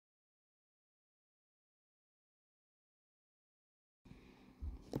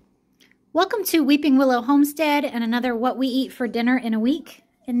Welcome to Weeping Willow Homestead and another What We Eat for Dinner in a Week.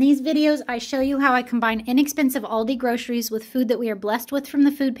 In these videos, I show you how I combine inexpensive Aldi groceries with food that we are blessed with from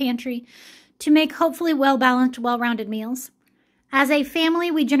the food pantry to make hopefully well-balanced, well-rounded meals. As a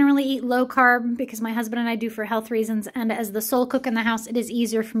family, we generally eat low carb because my husband and I do for health reasons, and as the sole cook in the house, it is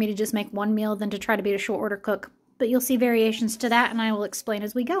easier for me to just make one meal than to try to be a short order cook. But you'll see variations to that, and I will explain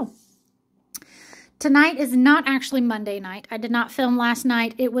as we go. Tonight is not actually Monday night. I did not film last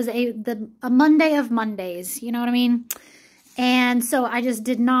night. It was a Monday of Mondays, you know what I mean? And so I just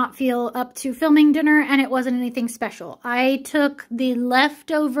did not feel up to filming dinner, and it wasn't anything special. I took the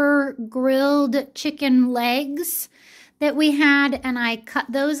leftover grilled chicken legs that we had, and I cut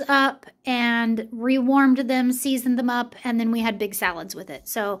those up and rewarmed them, seasoned them up, and then we had big salads with it.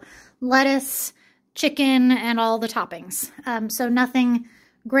 So lettuce, chicken, and all the toppings. So nothing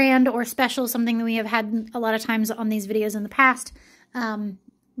grand or special, something that we have had a lot of times on these videos in the past.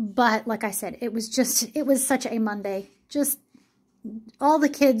 But like I said, it was such a Monday. Just all the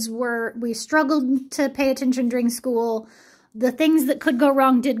kids we struggled to pay attention during school. The things that could go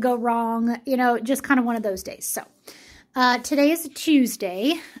wrong did go wrong, you know, just kind of one of those days. So today is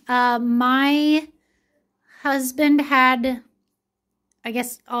Tuesday. My husband had, I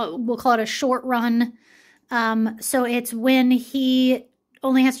guess we'll call it a short run. So it's when he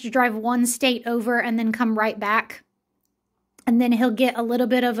only has to drive one state over and then come right back. And then he'll get a little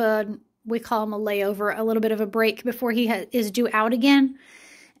bit of we call him a layover, a little bit of a break before he is due out again.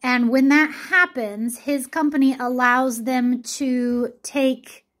 And when that happens, his company allows them to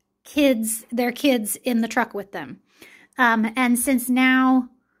take their kids in the truck with them. And since now,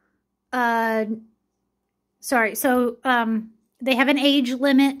 they have an age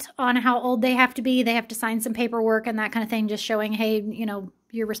limit on how old they have to be. They have to sign some paperwork and that kind of thing, just showing, hey, you know,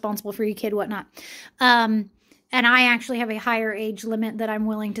 you're responsible for your kid, whatnot. And I actually have a higher age limit that I'm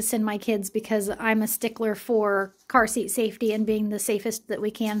willing to send my kids because I'm a stickler for car seat safety and being the safest that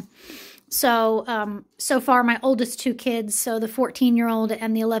we can. So, so far, my oldest two kids, so the 14-year-old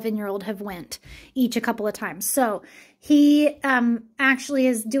and the 11-year-old have went each a couple of times. So he actually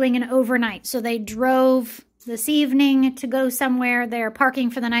is doing an overnight. So they drove this evening to go somewhere. They're parking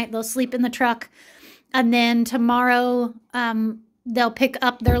for the night. They'll sleep in the truck. And then tomorrow, they'll pick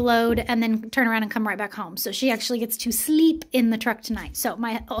up their load and then turn around and come right back home. So she actually gets to sleep in the truck tonight. So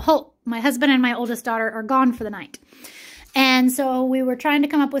my husband and my oldest daughter are gone for the night. And so we were trying to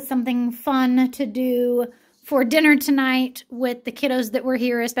come up with something fun to do for dinner tonight with the kiddos that were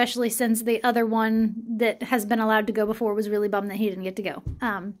here, especially since the other one that has been allowed to go before was really bummed that he didn't get to go.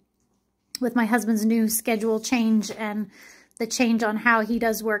 With my husband's new schedule change and the change on how he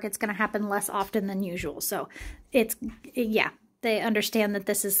does work, it's going to happen less often than usual. So yeah, they understand that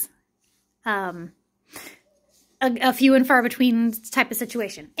this is a few and far between type of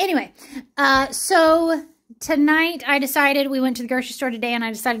situation. Anyway, so tonight I decided, we went to the grocery store today and I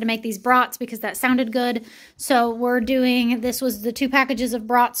decided to make these brats because that sounded good. So this was the 2 packages of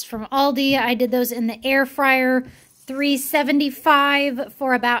brats from Aldi. I did those in the air fryer, 375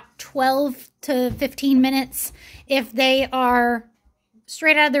 for about 12 to 15 minutes. If they are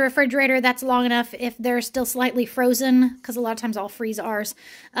straight out of the refrigerator, that's long enough. If they're still slightly frozen, because a lot of times I'll freeze ours,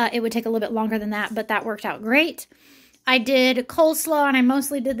 it would take a little bit longer than that, but that worked out great. I did coleslaw, and I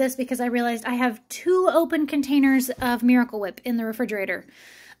mostly did this because I realized I have 2 open containers of Miracle Whip in the refrigerator.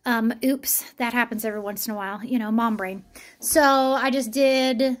 Oops, that happens every once in a while, you know, mom brain. So I just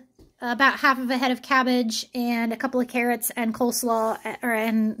did about half of a head of cabbage and a couple of carrots and coleslaw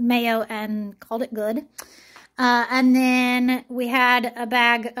and mayo and called it good. And then we had a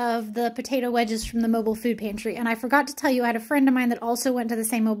bag of the potato wedges from the mobile food pantry. And I forgot to tell you, I had a friend of mine that also went to the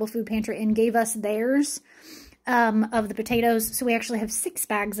same mobile food pantry and gave us theirs of the potatoes. So we actually have 6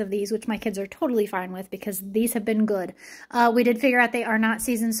 bags of these, which my kids are totally fine with because these have been good. We did figure out they are not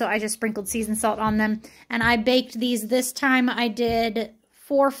seasoned, so I just sprinkled seasoned salt on them. And I baked these this time. I did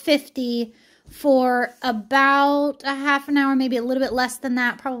 450 for about a half an hour, maybe a little bit less than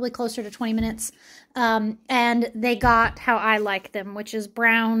that, probably closer to 20 minutes. And they got how I like them, which is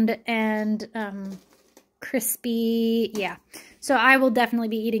browned and crispy. Yeah. So I will definitely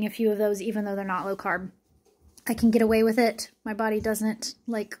be eating a few of those, even though they're not low carb. I can get away with it. My body doesn't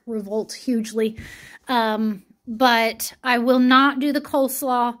like revolt hugely. But I will not do the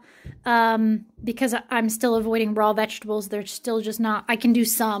coleslaw because I'm still avoiding raw vegetables. They're still just not, I can do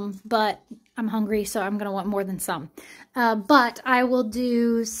some, but I'm hungry, so I'm going to want more than some. But I will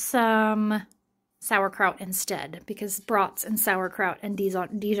do some sauerkraut instead because brats and sauerkraut and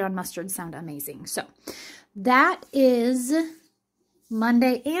Dijon mustard sound amazing. So that is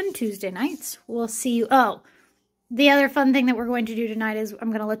Monday and Tuesday nights. We'll see you. Oh, the other fun thing that we're going to do tonight is I'm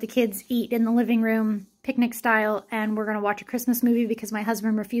going to let the kids eat in the living room, picnic style, and we're going to watch a Christmas movie because my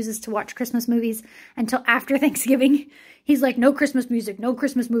husband refuses to watch Christmas movies until after Thanksgiving. He's like, no Christmas music, no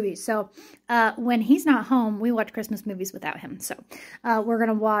Christmas movies. So when he's not home, we watch Christmas movies without him. So we're going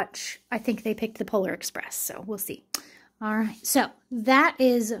to watch, I think they picked the Polar Express, so we'll see. All right, so that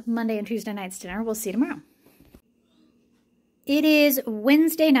is Monday and Tuesday night's dinner. We'll see you tomorrow. It is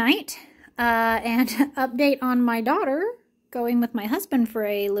Wednesday night. And update on my daughter going with my husband for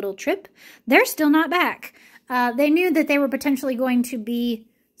a little trip. They're still not back. They knew that they were potentially going to be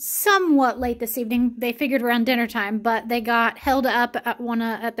somewhat late this evening. They figured around dinner time, but they got held up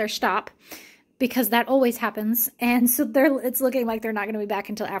at their stop because that always happens. And so it's looking like they're not going to be back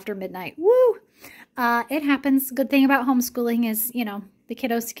until after midnight. Woo! It happens. Good thing about homeschooling is, you know, the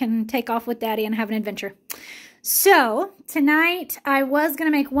kiddos can take off with daddy and have an adventure. So tonight I was going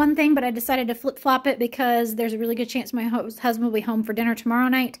to make one thing, but I decided to flip-flop it because there's a really good chance my husband will be home for dinner tomorrow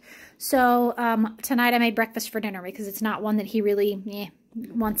night. So tonight I made breakfast for dinner because it's not one that he really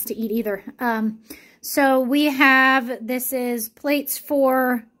wants to eat either. So we have, this is plates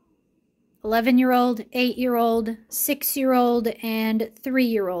for 11-year-old, 8-year-old, 6-year-old, and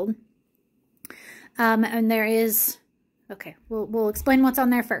 3-year-old. And there is, okay, we'll explain what's on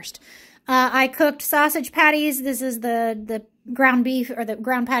there first. I cooked sausage patties. This is the ground beef, or the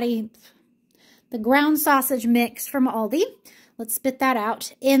ground patty, the ground sausage mix from Aldi. Let's spit that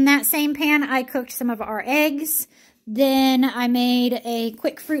out. In that same pan, I cooked some of our eggs. Then I made a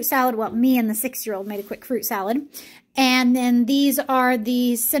quick fruit salad. Well, me and the 6-year-old made a quick fruit salad. And then these are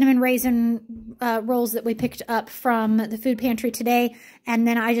the cinnamon raisin rolls that we picked up from the food pantry today. And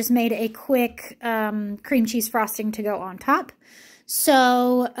then I just made a quick cream cheese frosting to go on top.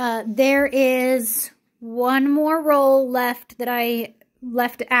 So there is one more roll left that I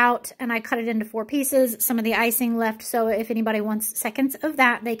left out, and I cut it into 4 pieces. Some of the icing left, so if anybody wants seconds of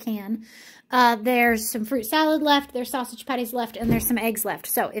that, they can. There's some fruit salad left, there's sausage patties left, and there's some eggs left.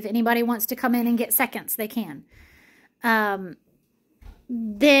 So if anybody wants to come in and get seconds, they can.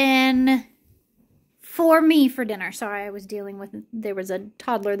 Then for me for dinner, sorry, I was dealing with, there was a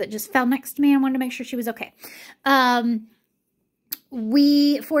toddler that just fell next to me. I wanted to make sure she was okay.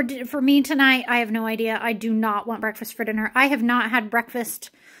 For me tonight, I have no idea. I do not want breakfast for dinner. I have not had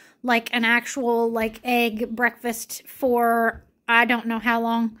breakfast, like an actual like egg breakfast for I don't know how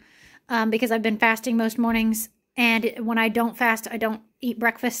long, because I've been fasting most mornings. And when I don't fast, I don't eat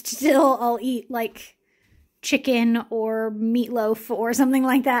breakfast still. I'll eat like chicken or meatloaf or something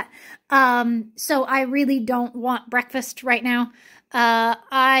like that. So I really don't want breakfast right now.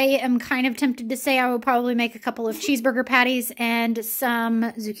 I am kind of tempted to say I will probably make a couple of cheeseburger patties and some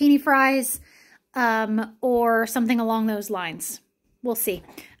zucchini fries, or something along those lines. We'll see.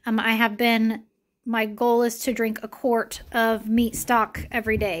 My goal is to drink a quart of meat stock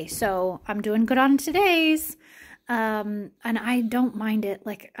every day, so I'm doing good on today's. And I don't mind it.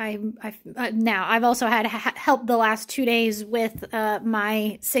 Like now I've also had help the last 2 days with,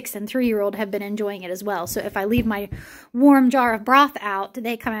 my 6 and 3-year-old have been enjoying it as well. So if I leave my warm jar of broth out,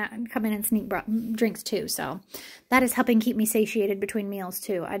 they come in and sneak drinks too. So that is helping keep me satiated between meals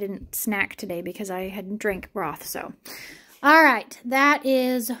too. I didn't snack today because I had drank broth. So, all right, that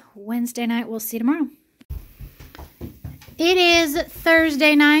is Wednesday night. We'll see you tomorrow. It is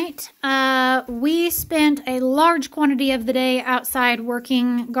Thursday night. We spent a large quantity of the day outside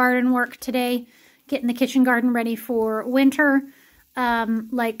working garden work today, getting the kitchen garden ready for winter.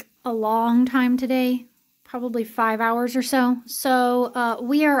 Like a long time today, probably 5 hours or so. So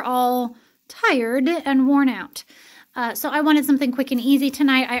we are all tired and worn out. So I wanted something quick and easy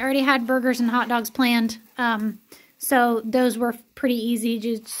tonight. I already had burgers and hot dogs planned. So those were pretty easy.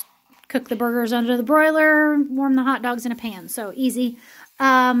 Just cook the burgers under the broiler, warm the hot dogs in a pan. So easy.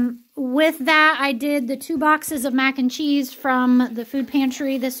 With that, I did the 2 boxes of mac and cheese from the food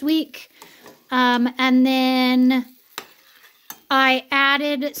pantry this week. And then I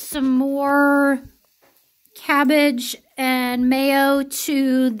added some more cabbage and mayo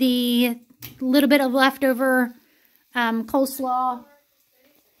to the little bit of leftover coleslaw.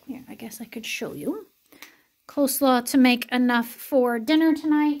 Here, I guess I could show you. Coleslaw to make enough for dinner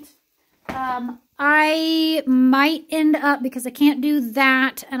tonight. I might end up, because I can't do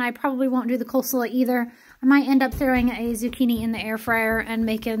that, and I probably won't do the coleslaw either, I might end up throwing a zucchini in the air fryer and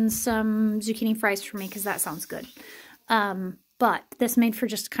making some zucchini fries for me, because that sounds good. But this made for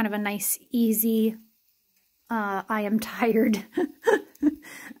just kind of a nice, easy, I am tired,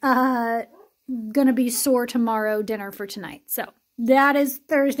 gonna be sore tomorrow dinner for tonight. So that is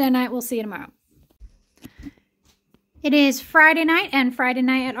Thursday night. We'll see you tomorrow. It is Friday night, and Friday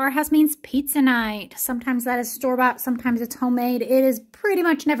night at our house means pizza night. Sometimes that is store-bought, sometimes it's homemade. It is pretty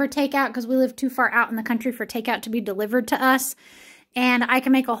much never takeout because we live too far out in the country for takeout to be delivered to us. And I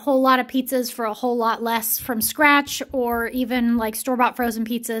can make a whole lot of pizzas for a whole lot less from scratch, or even like store-bought frozen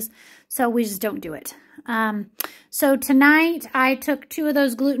pizzas, so we just don't do it. So tonight I took 2 of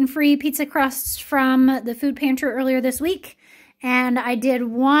those gluten-free pizza crusts from the food pantry earlier this week, and I did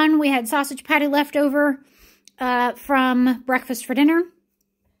one. We had sausage patty left over from breakfast for dinner,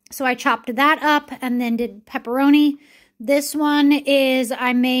 so I chopped that up and then did pepperoni. This one is,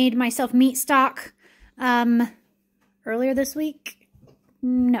 I made myself meat stock earlier this week,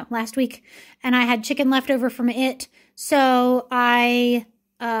 no, last week, and I had chicken left over from it, so I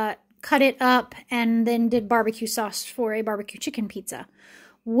cut it up and then did barbecue sauce for a barbecue chicken pizza.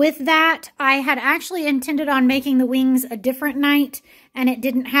 With that, I had actually intended on making the wings a different night, and it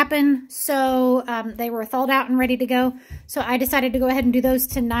didn't happen, so they were thawed out and ready to go. So I decided to go ahead and do those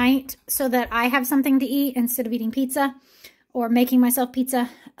tonight so that I have something to eat instead of eating pizza or making myself pizza.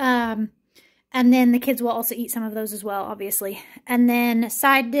 And then the kids will also eat some of those as well, obviously. And then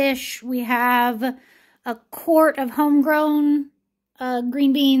side dish, we have a quart of homegrown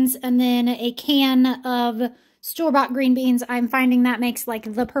green beans and then a can of store-bought green beans. I'm finding that makes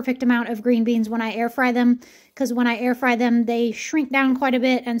like the perfect amount of green beans when I air fry them, because when I air fry them, they shrink down quite a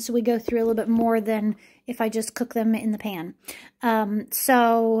bit, and so we go through a little bit more than if I just cook them in the pan.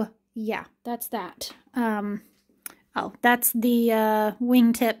 So yeah, that's that. Oh, that's the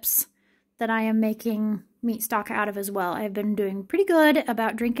wing tips that I am making meat stock out of as well. I've been doing pretty good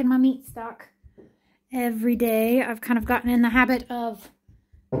about drinking my meat stock every day. I've kind of gotten in the habit of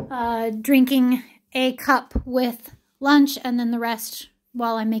drinking a cup with lunch and then the rest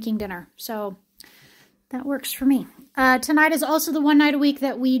while I'm making dinner. So that works for me. Tonight is also the one night a week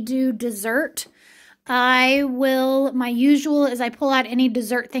that we do dessert. My usual is I pull out any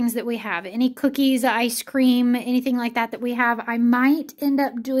dessert things that we have. Any cookies, ice cream, anything like that that we have. I might end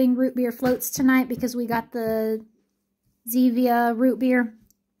up doing root beer floats tonight because we got the Zevia root beer.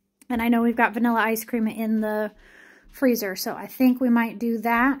 And I know we've got vanilla ice cream in the freezer, so I think we might do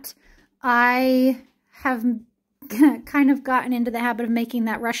that. I have kind of gotten into the habit of making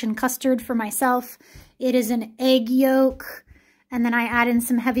that Russian custard for myself. It is an egg yolk, and then I add in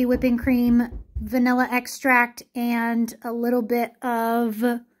some heavy whipping cream, vanilla extract, and a little bit of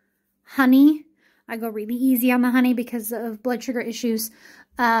honey. I go really easy on the honey because of blood sugar issues.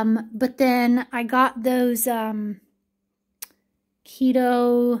 But then I got those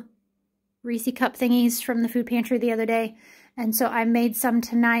keto Reese cup thingies from the food pantry the other day. And so I made some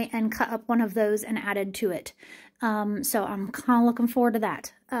tonight and cut up one of those and added to it. So I'm kind of looking forward to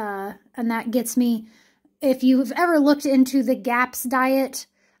that. And that gets me, if you've ever looked into the GAPS diet,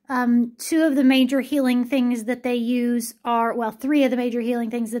 2 of the major healing things that they use are, well, 3 of the major healing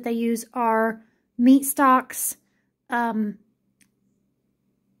things that they use are meat stocks, raw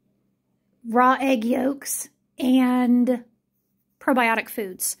egg yolks, and probiotic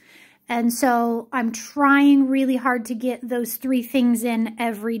foods. And so I'm trying really hard to get those 3 things in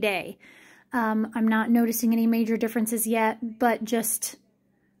every day. I'm not noticing any major differences yet, but just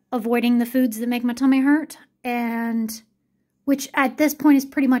avoiding the foods that make my tummy hurt, and which at this point is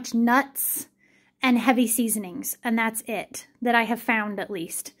pretty much nuts and heavy seasonings. And that's it, that I have found at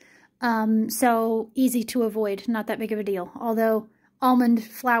least. So easy to avoid, not that big of a deal. Although almond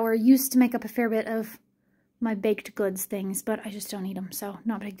flour used to make up a fair bit of my baked goods things, but I just don't eat them, so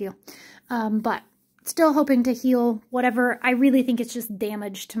not a big deal. But still hoping to heal whatever. I really think it's just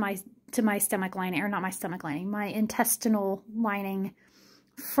damage to my stomach lining, or not my stomach lining, my intestinal lining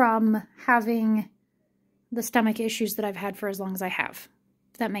from having the stomach issues that I've had for as long as I have.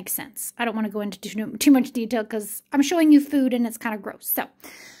 If that makes sense. I don't want to go into too much detail because I'm showing you food and it's kind of gross. So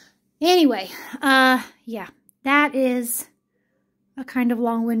anyway, yeah, that is a kind of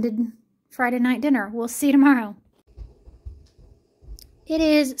long-winded Friday night dinner. We'll see you tomorrow. It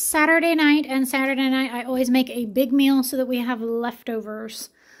is Saturday night, and Saturday night I always make a big meal so that we have leftovers.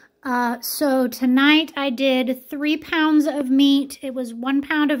 So tonight I did 3 pounds of meat. It was 1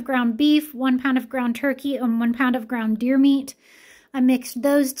 pound of ground beef, 1 pound of ground turkey, and 1 pound of ground deer meat. I mixed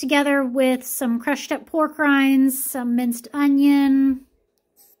those together with some crushed up pork rinds, some minced onion.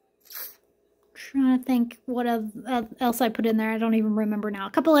 Trying to think what else I put in there. I don't even remember now.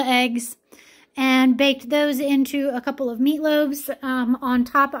 A couple of eggs, and baked those into a couple of meatloaves. On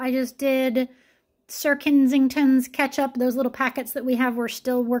top, I just did Sir Kensington's ketchup. Those little packets that we have, we're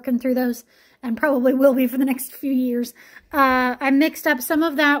still working through those, and probably will be for the next few years. I mixed up some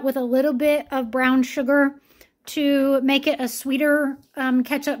of that with a little bit of brown sugar to make it a sweeter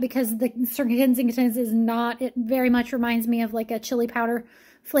ketchup because the Sir Kensington's is not. It very much reminds me of like a chili powder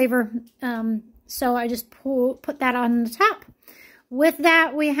flavor. So I just put that on the top. With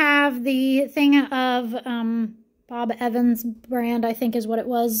that, we have the thing of Bob Evans brand, I think is what it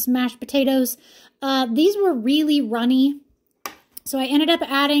was, mashed potatoes. These were really runny. So I ended up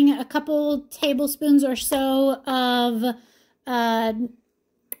adding a couple tablespoons or so of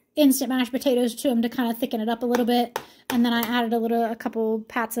instant mashed potatoes to them to kind of thicken it up a little bit. And then I added a couple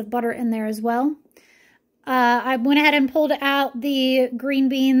pats of butter in there as well. I went ahead and pulled out the green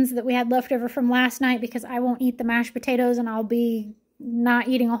beans that we had left over from last night because I won't eat the mashed potatoes and I'll be not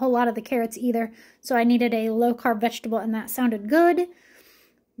eating a whole lot of the carrots either. So I needed a low-carb vegetable and that sounded good.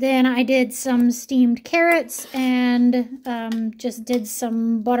 Then I did some steamed carrots and just did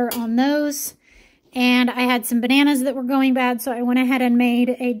some butter on those. And I had some bananas that were going bad, so I went ahead and made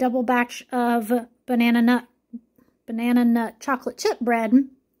a double batch of banana nut chocolate chip bread.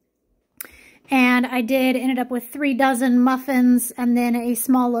 And I ended up with 3 dozen muffins and then a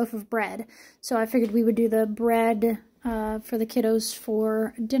small loaf of bread. So I figured we would do the bread for the kiddos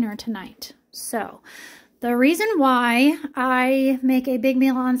for dinner tonight. So the reason why I make a big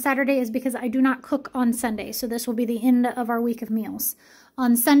meal on Saturday is because I do not cook on Sunday. So this will be the end of our week of meals.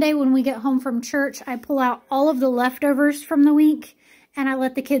 On Sunday, when we get home from church, I pull out all of the leftovers from the week and I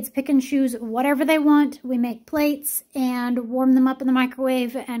let the kids pick and choose whatever they want. We make plates and warm them up in the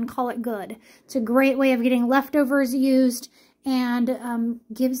microwave and call it good. It's a great way of getting leftovers used and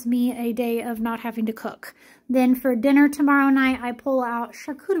gives me a day of not having to cook. Then for dinner tomorrow night, I pull out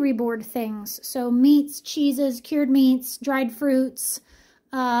charcuterie board things. So meats, cheeses, cured meats, dried fruits,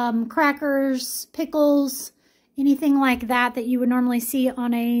 crackers, pickles, anything like that that you would normally see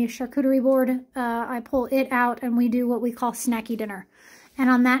on a charcuterie board. I pull it out and we do what we call snacky dinner. And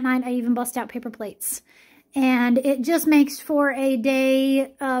on that night, I even bust out paper plates. And it just makes for a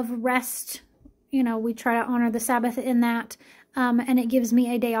day of rest. You know, we try to honor the Sabbath in that. And it gives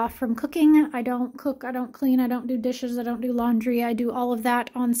me a day off from cooking. I don't cook, I don't clean, I don't do dishes, I don't do laundry. I do all of that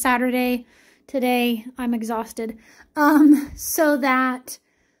on Saturday. Today, I'm exhausted. So that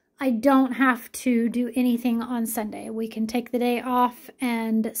I don't have to do anything on Sunday. We can take the day off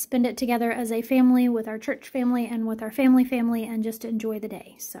and spend it together as a family with our church family and with our family and just enjoy the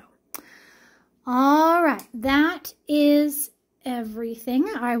day. So, all right, that is everything.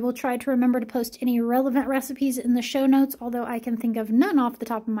 I will try to remember to post any relevant recipes in the show notes, although I can think of none off the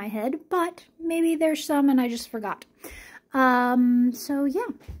top of my head, but maybe there's some and I just forgot. So yeah,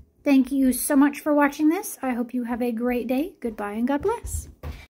 thank you so much for watching this. I hope you have a great day. Goodbye and God bless.